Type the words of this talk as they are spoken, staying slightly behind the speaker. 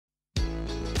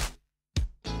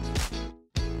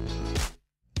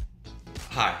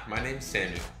Hi, my name's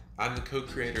Samuel. I'm the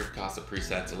co-creator of CASA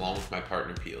presets along with my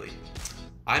partner Peely.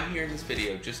 I'm here in this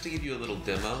video just to give you a little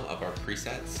demo of our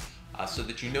presets so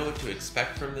that you know what to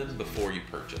expect from them before you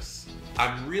purchase.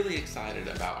 I'm really excited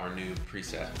about our new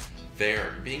preset.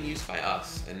 They're being used by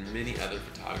us and many other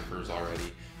photographers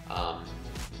already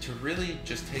to really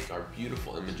just take our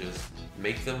beautiful images,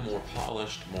 make them more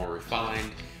polished, more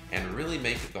refined, and really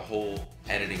make the whole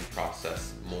editing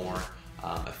process more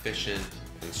efficient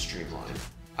and streamlined.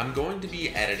 I'm going to be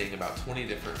editing about 20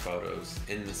 different photos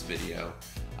in this video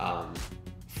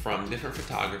from different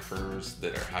photographers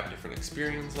that have different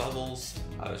experience levels.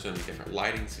 There's going to be different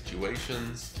lighting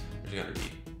situations. There's going to be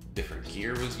different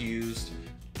gear was used,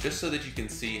 just so that you can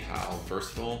see how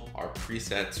versatile our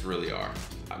presets really are.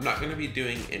 I'm not going to be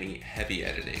doing any heavy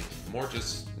editing, more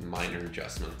just minor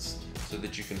adjustments, so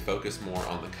that you can focus more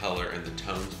on the color and the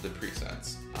tones of the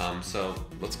presets. So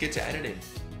let's get to editing.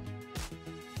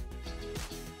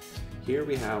 Here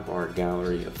we have our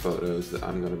gallery of photos that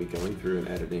I'm going to be going through and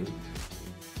editing.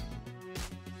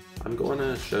 I'm going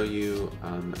to show you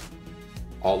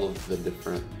all of the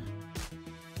different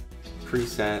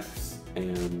presets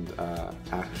and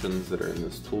actions that are in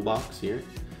this toolbox here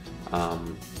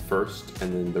first,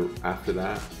 and then after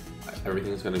that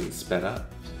everything's going to be sped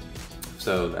up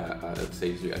so that it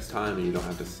saves you guys time and you don't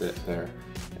have to sit there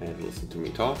and listen to me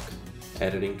talk,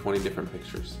 editing 20 different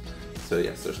pictures. So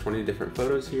yes, there's 20 different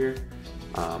photos here,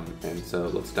 and so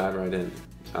let's dive right in.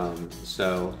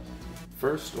 So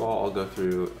first of all, I'll go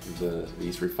through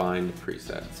these refined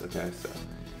presets. Okay, so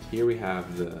here we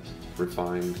have the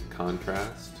refined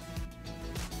contrast,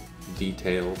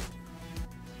 detailed,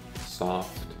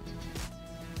 soft.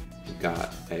 We've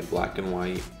got a black and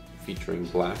white featuring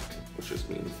black, which just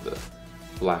means the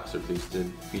blacks are boosted,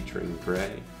 featuring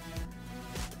gray,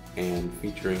 and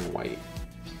featuring white.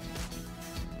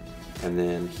 And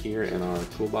then here in our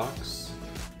toolbox,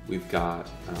 we've got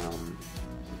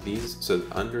these. So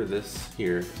under this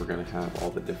here, we're going to have all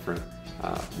the different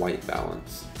white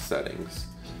balance settings.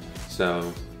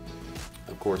 So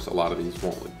of course, a lot of these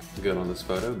won't look good on this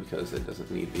photo because it doesn't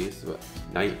need these, but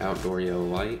night outdoor yellow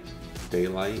light,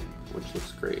 daylight, which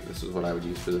looks great. This is what I would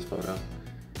use for this photo.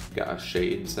 Got a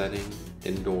shade setting,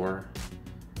 indoor,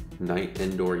 night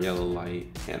indoor yellow light,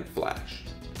 and flash.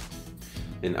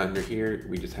 And under here,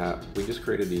 we just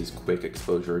created these quick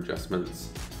exposure adjustments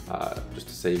just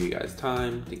to save you guys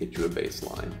time, to get you a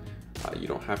baseline. You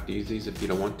don't have to use these if you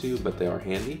don't want to, but they are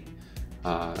handy.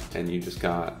 And you just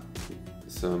got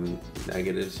some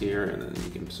negatives here, and then you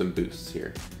can some boosts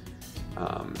here.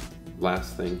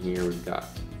 Last thing here, we've got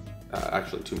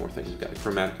actually two more things. We've got a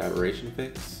chromatic aberration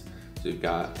fix. So we've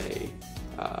got a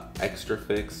extra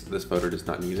fix. This photo does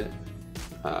not need it,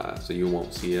 so you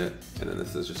won't see it. And then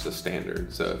this is just a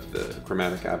standard. So if the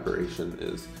chromatic aberration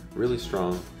is really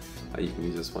strong, you can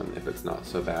use this one. If it's not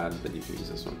so bad, then you can use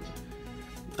this one.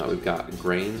 We've got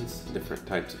grains, different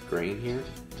types of grain here.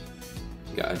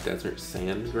 We've got a desert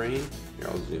sand grain. Here,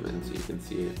 I'll zoom in so you can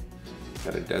see it. We've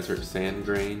got a desert sand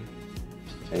grain,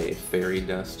 a fairy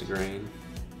dust grain,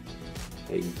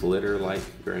 a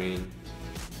glitter-like grain,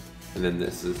 and then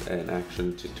this is an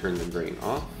action to turn the grain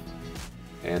off,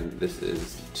 and this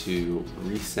is to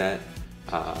reset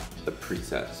the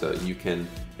preset. So you can,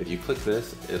 if you click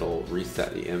this, it'll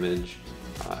reset the image,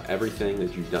 everything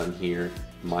that you've done here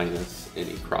minus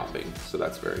any cropping, so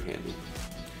that's very handy.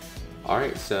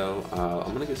 Alright, so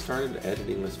I'm gonna get started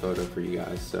editing this photo for you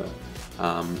guys. So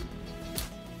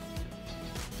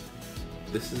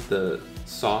this is the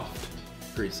soft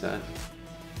preset.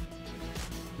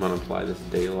 I'm gonna apply this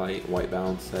daylight white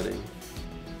balance setting.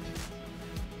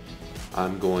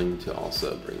 I'm going to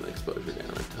also bring the exposure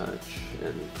down a touch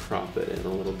and crop it in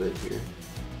a little bit here.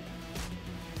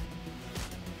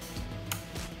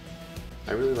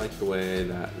 I really like the way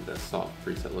that the soft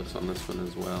preset looks on this one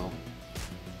as well.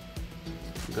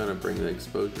 I'm gonna bring the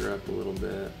exposure up a little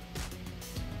bit.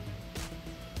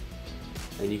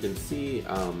 And you can see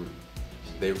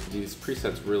these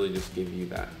presets really just give you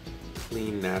that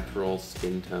clean, natural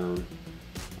skin tone.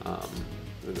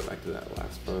 Let me go back to that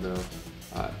last photo.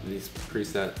 These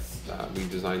presets, we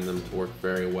designed them to work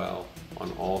very well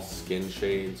on all skin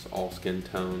shades, all skin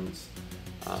tones,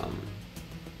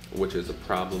 which is a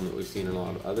problem that we've seen in a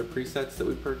lot of other presets that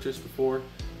we purchased before.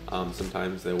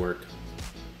 Sometimes they work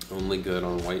only good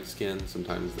on white skin,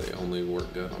 sometimes they only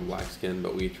work good on black skin,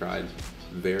 but we tried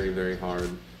very, very hard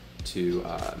to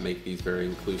make these very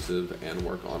inclusive and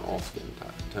work on all skin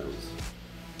tones.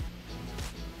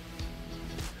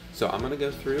 So I'm going to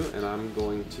go through and I'm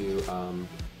going to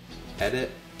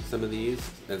edit some of these.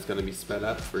 It's going to be sped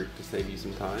up to save you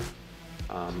some time.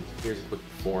 Here's a quick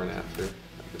before and after.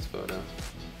 of this photo.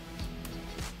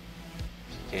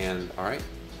 And all right,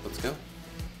 let's go.